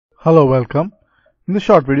Hello, welcome. In this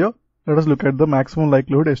short video, let us look at the maximum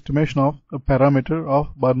likelihood estimation of a parameter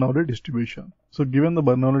of Bernoulli distribution. So given the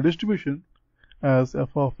Bernoulli distribution as f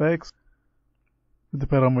of x with the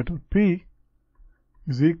parameter p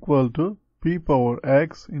is equal to p power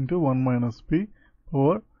x into 1 minus p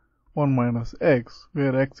power 1 minus x,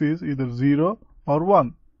 where x is either 0 or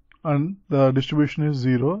 1 and the distribution is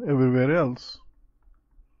 0 everywhere else.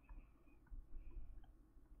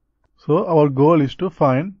 So our goal is to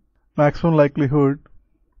find maximum likelihood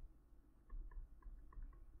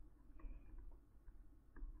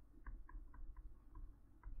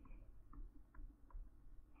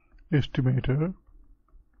estimator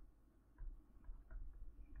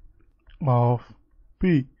of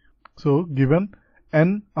p. So given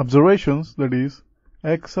n observations, that is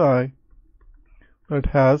xi, that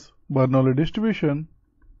has Bernoulli distribution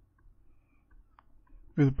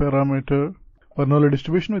with parameter Bernoulli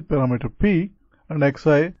distribution with parameter p, and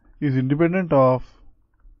xi is independent of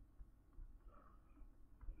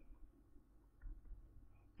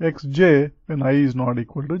xj when I is not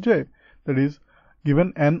equal to j. That is,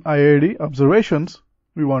 given n IID observations,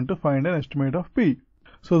 we want to find an estimate of p.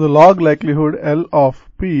 So the log likelihood L of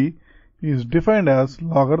p is defined as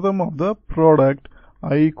logarithm of the product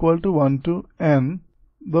I equal to 1 to n,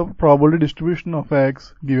 the probability distribution of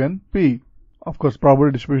x given p. Of course,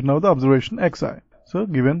 probability distribution of the observation xi. So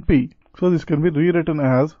given p. So this can be rewritten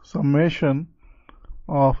as summation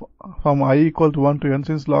of from I equal to 1 to n.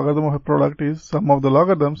 Since logarithm of a product is sum of the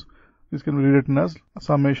logarithms, this can be rewritten as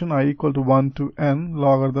summation I equal to 1 to n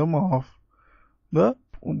logarithm of the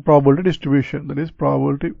probability distribution. That is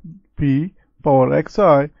probability p power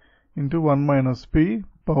xi into 1 minus p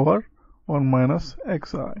power 1 minus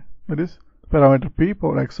xi. That is parameter p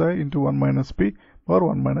power xi into 1 minus p power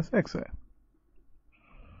 1 minus xi.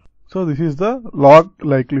 So this is the log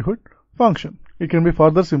likelihood function. It can be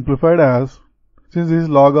further simplified as, since this is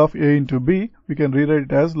log of a into b, we can rewrite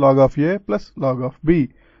it as log of a plus log of b.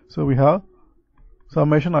 So we have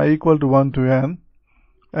summation I equal to 1 to n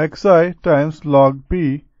xi times log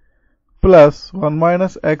p plus 1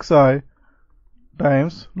 minus xi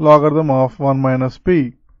times logarithm of 1 minus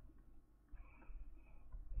p.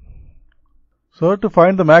 So to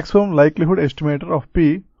find the maximum likelihood estimator of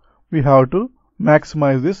p, we have to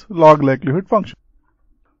maximize this log likelihood function.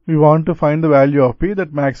 We want to find the value of p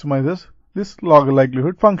that maximizes this log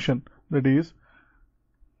likelihood function. That is,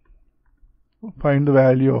 find the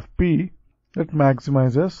value of p that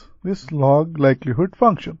maximizes this log likelihood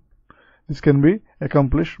function. This can be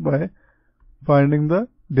accomplished by finding the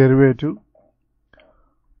derivative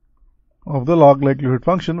of the log likelihood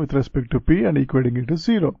function with respect to p and equating it to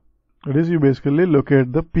 0. That is, you basically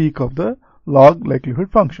locate the peak of the log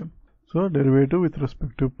likelihood function. So derivative with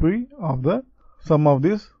respect to p of the sum of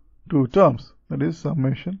these two terms, that is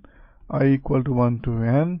summation I equal to 1 to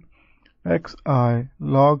n xi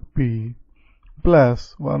log p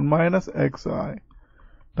plus 1 minus xi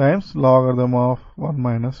times logarithm of 1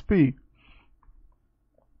 minus p.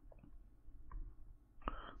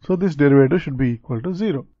 So this derivative should be equal to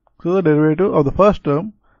 0. So the derivative of the first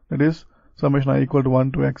term, that is summation I equal to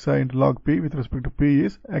 1 to xi into log p with respect to p,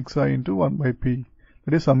 is xi into 1 by p.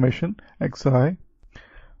 That is summation xi,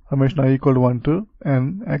 summation I equal to 1 to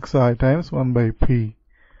n xi times 1 by p.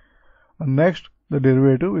 And next, the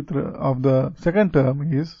derivative of the second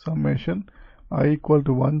term is summation I equal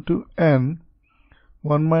to 1 to n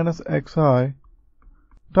 1 minus xi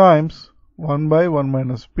times 1 by 1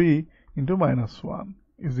 minus p into minus 1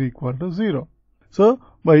 is equal to 0. So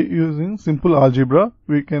by using simple algebra,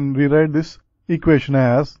 we can rewrite this equation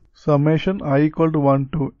as summation I equal to 1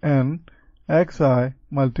 to n xi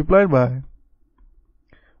multiplied by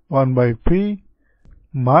 1 by p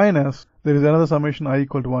minus, there is another summation I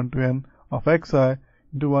equal to 1 to n of xi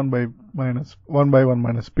into 1 by 1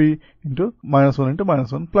 minus p into minus 1 into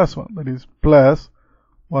minus 1 plus 1, that is plus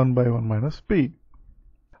 1 by 1 minus p.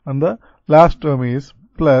 And the last term is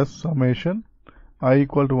plus summation I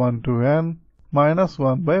equal to 1 to n minus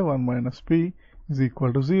 1 by 1 minus p is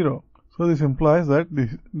equal to 0. So this implies that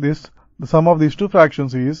the sum of these two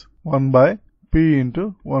fractions is 1 by p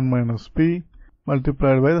into 1 minus p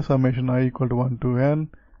multiplied by the summation I equal to 1 to n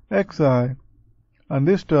xi, and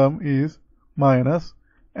this term is minus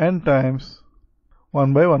n times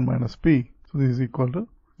 1 by 1 minus p. So this is equal to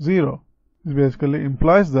 0. This basically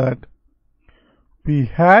implies that p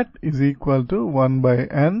hat is equal to 1 by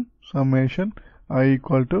n summation I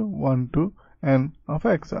equal to 1 to n of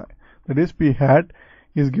xi. That is, p hat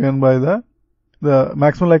is given by the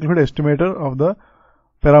maximum likelihood estimator of the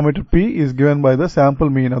parameter p is given by the sample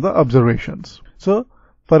mean of the observations. So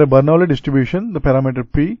for a Bernoulli distribution, the parameter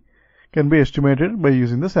p can be estimated by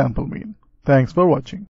using the sample mean. Thanks for watching.